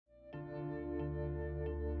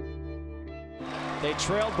They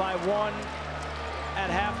trailed by 1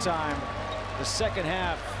 at halftime. The second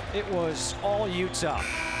half, it was all Utah.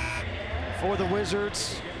 For the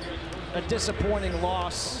Wizards, a disappointing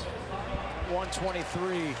loss,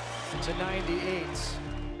 123-98.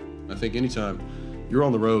 I think anytime you're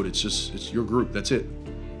on the road, it's your group, that's it.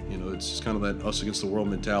 You know, it's kind of that us against the world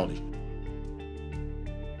mentality.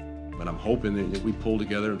 And I'm hoping that we pull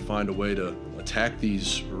together and find a way to attack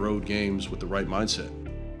these road games with the right mindset.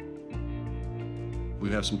 We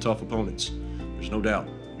have some tough opponents, there's no doubt,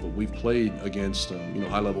 but we've played against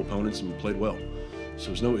high-level opponents and we played well. So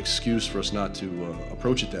there's no excuse for us not to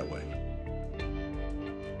approach it that way.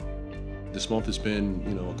 This month has been,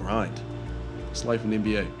 a grind. It's life in the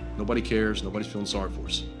NBA. Nobody cares, nobody's feeling sorry for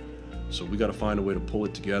us. So we got to find a way to pull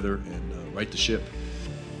it together and right the ship.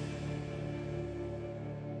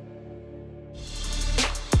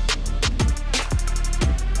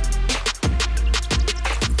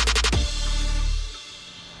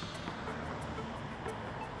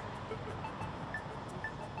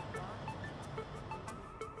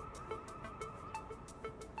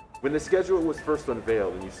 When the schedule was first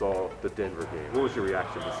unveiled and you saw the Denver game, what was your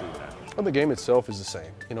reaction to seeing that? Well, the game itself is the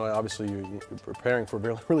same. Obviously you're preparing for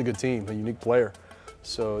a really good team, a unique player.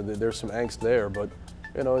 So there's some angst there, but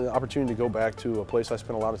an opportunity to go back to a place I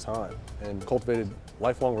spent a lot of time and cultivated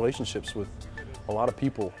lifelong relationships with a lot of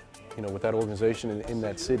people, with that organization and in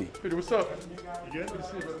that city. Peter, what's up? You good?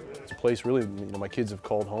 It's a place really, my kids have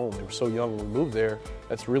called home. They were so young when we moved there.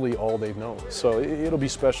 That's really all they've known. So it'll be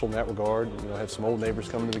special in that regard. Have some old neighbors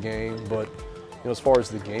coming to the game, but as far as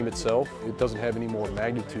the game itself, it doesn't have any more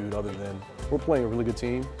magnitude other than we're playing a really good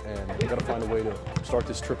team, and we've got to find a way to start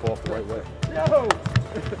this trip off the right way. Yo!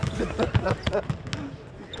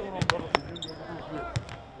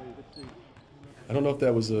 I don't know if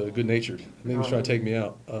that was good-natured. I think he was trying to take me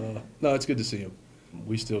out. No, it's good to see him.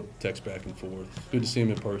 We still text back and forth. Good to see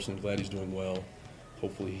him in person. Glad he's doing well.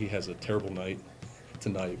 Hopefully he has a terrible night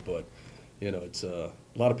tonight, but it's a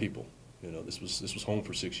lot of people. This was home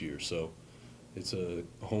for 6 years, so it's a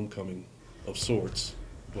homecoming of sorts,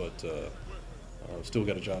 but still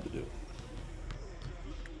got a job to do.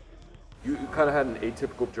 You kind of had an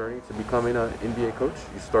atypical journey to becoming an NBA coach.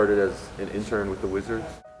 You started as an intern with the Wizards.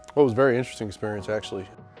 Well, it was a very interesting experience, actually.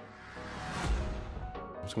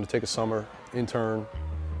 I was going to take a summer, intern,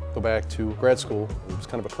 go back to grad school. It was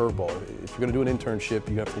kind of a curveball. If you're going to do an internship,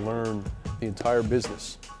 you have to learn the entire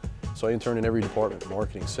business. So I interned in every department,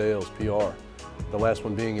 marketing, sales, PR, the last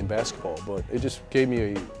one being in basketball. But it just gave me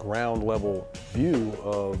a ground level view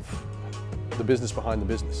of the business behind the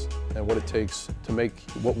business and what it takes to make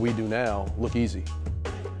what we do now look easy.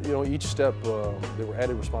 Each step, there were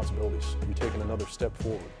added responsibilities. You're taking another step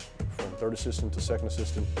forward, from third assistant to second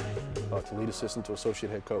assistant, to lead assistant to associate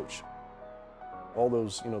head coach. All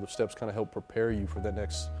those, the steps kind of help prepare you for that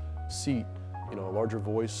next seat, a larger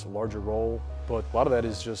voice, a larger role. But a lot of that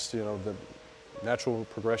is just, the natural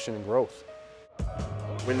progression and growth.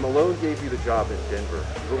 When Malone gave you the job in Denver,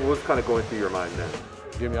 what was kind of going through your mind then?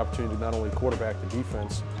 It gave me the opportunity to not only quarterback the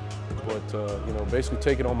defense, but, basically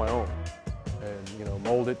take it on my own. And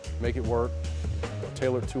mold it, make it work,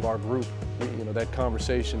 tailor it to our group. That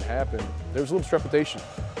conversation happened. There was a little trepidation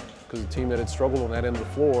because the team that had struggled on that end of the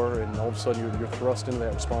floor, and all of a sudden you're thrust into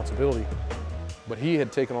that responsibility. But he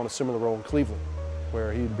had taken on a similar role in Cleveland,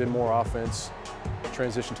 where he'd been more offense,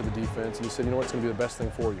 transitioned to the defense, and he said, it's going to be the best thing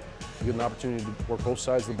for you. You get an opportunity to work both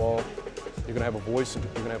sides of the ball. You're going to have a voice, and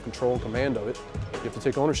you're going to have control and command of it. You have to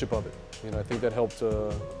take ownership of it. I think that helped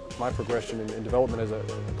my progression and development as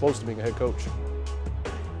close to being a head coach.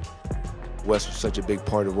 Wes was such a big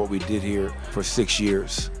part of what we did here for 6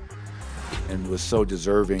 years and was so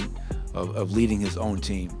deserving of leading his own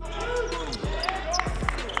team.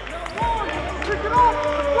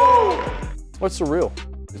 Well, it's surreal.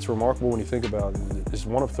 It's remarkable when you think about it. It's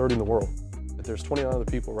one of 30 in the world. There's 29 other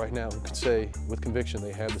people right now who could say with conviction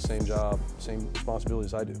they have the same job, same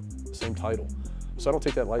responsibilities I do, the same title. So I don't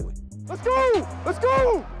take that lightly. Let's go! Let's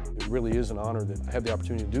go! It really is an honor that I have the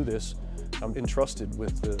opportunity to do this. I'm entrusted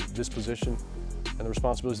with this position and the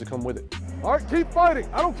responsibilities that come with it. All right, keep fighting.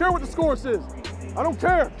 I don't care what the score says. I don't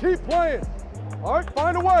care. Keep playing. All right,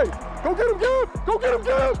 find a way. Go get him, Gibb! Go get him,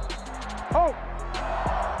 Gibb! Oh,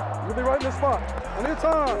 you'll be right in this spot. Plenty of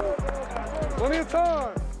time. Plenty of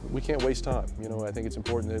time. We can't waste time. I think it's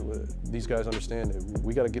important that these guys understand that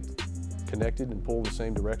we got to get connected and pull in the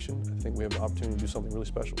same direction. I think we have an opportunity to do something really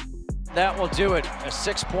special. That will do it. A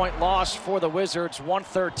 6-point loss for the Wizards,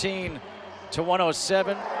 113-107.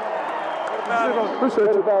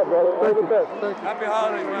 Appreciate you, brother. Happy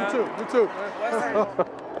holidays, man. You too.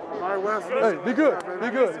 All right, Wes. Hey, be good. Be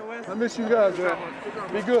good. I miss you guys, man.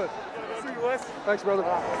 Be good. you, Wes. Thanks, brother.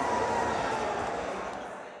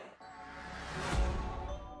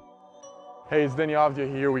 Hey, it's Denny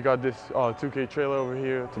Avdia here. We got this 2K trailer over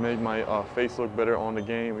here to make my face look better on the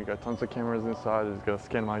game. We got tons of cameras inside. It's gonna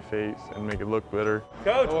scan my face and make it look better.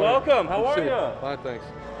 Coach, welcome. How are you? Fine, thanks.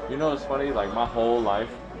 You know, it's funny, like my whole life,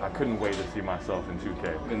 I couldn't wait to see myself in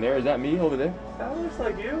 2K. And there, is that me over there? That looks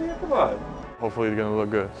like you. Yeah, come on. Hopefully it's gonna look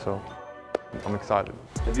good, so I'm excited.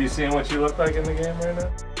 Have you seen what you look like in the game right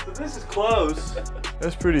now? So this is close.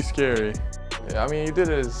 It's pretty scary. Yeah, I mean, you did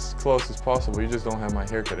it as close as possible. You just don't have my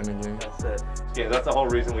haircut in the game. That's it. Yeah, that's the whole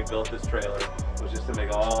reason we built this trailer, was just to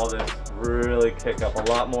make all this really kick up. A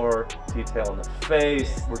lot more detail in the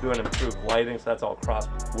face. We're doing improved lighting, so that's all cross.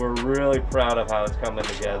 We're really proud of how it's coming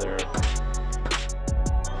together.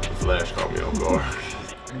 The Flash caught me on guard.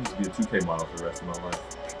 I used to be a 2K model for the rest of my life.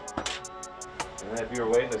 And if you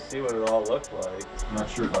were waiting to see what it all looked like. I'm not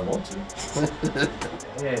sure if I want to.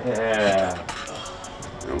 Yeah.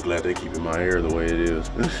 I'm glad they're keeping my hair the way it is.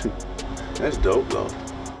 That's dope, though.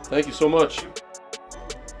 Thank you so much.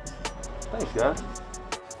 Thanks, guys.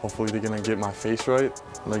 Hopefully they're gonna get my face right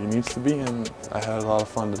like it needs to be, and I had a lot of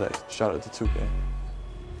fun today. Shout out to 2K.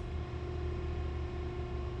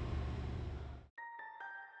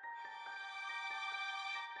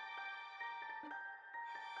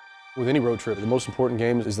 With any road trip, the most important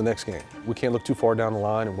game is the next game. We can't look too far down the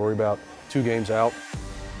line and worry about 2 games out.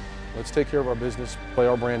 Let's take care of our business, play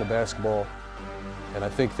our brand of basketball, and I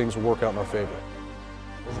think things will work out in our favor.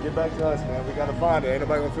 Let's get back to us, man. We got to find it. Ain't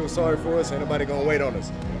nobody going to feel sorry for us. Ain't nobody going to wait on us.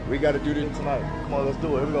 We got to do this tonight. Come on, let's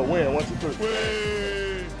do it. Here we go. Win. 1, 2,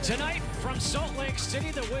 3. Tonight from Salt Lake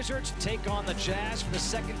City, the Wizards take on the Jazz for the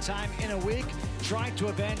second time in a week, trying to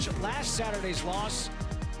avenge last Saturday's loss.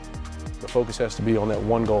 The focus has to be on that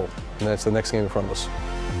one goal, and that's the next game in front of us.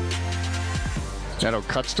 Neto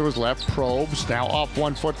cuts to his left, probes, now off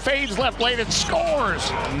 1 foot, fades left lane and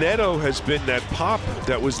scores! Neto has been that pop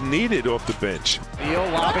that was needed off the bench. Beal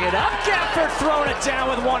lobbing it up, Gafford throwing it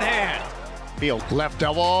down with one hand. Beal left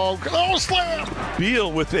elbow, oh slam!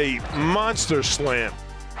 Beal with a monster slam.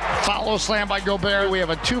 Follow slam by Gobert. We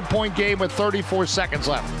have a 2-point game with 34 seconds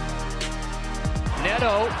left.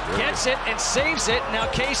 Neto gets it and saves it. Now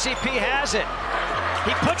KCP has it.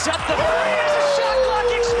 He puts up the three as the shot clock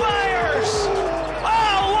expires.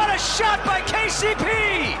 Oh, what a shot by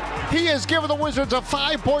KCP! He has given the Wizards a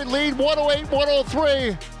 5-point lead,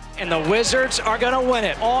 108-103. And the Wizards are going to win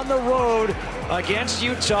it on the road against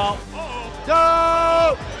Utah.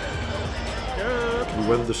 Go! We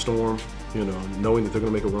weathered the storm, knowing that they're going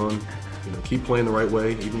to make a run. Keep playing the right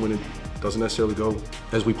way, even when it doesn't necessarily go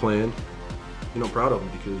as we planned. I'm proud of them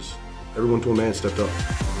because everyone to a man stepped up.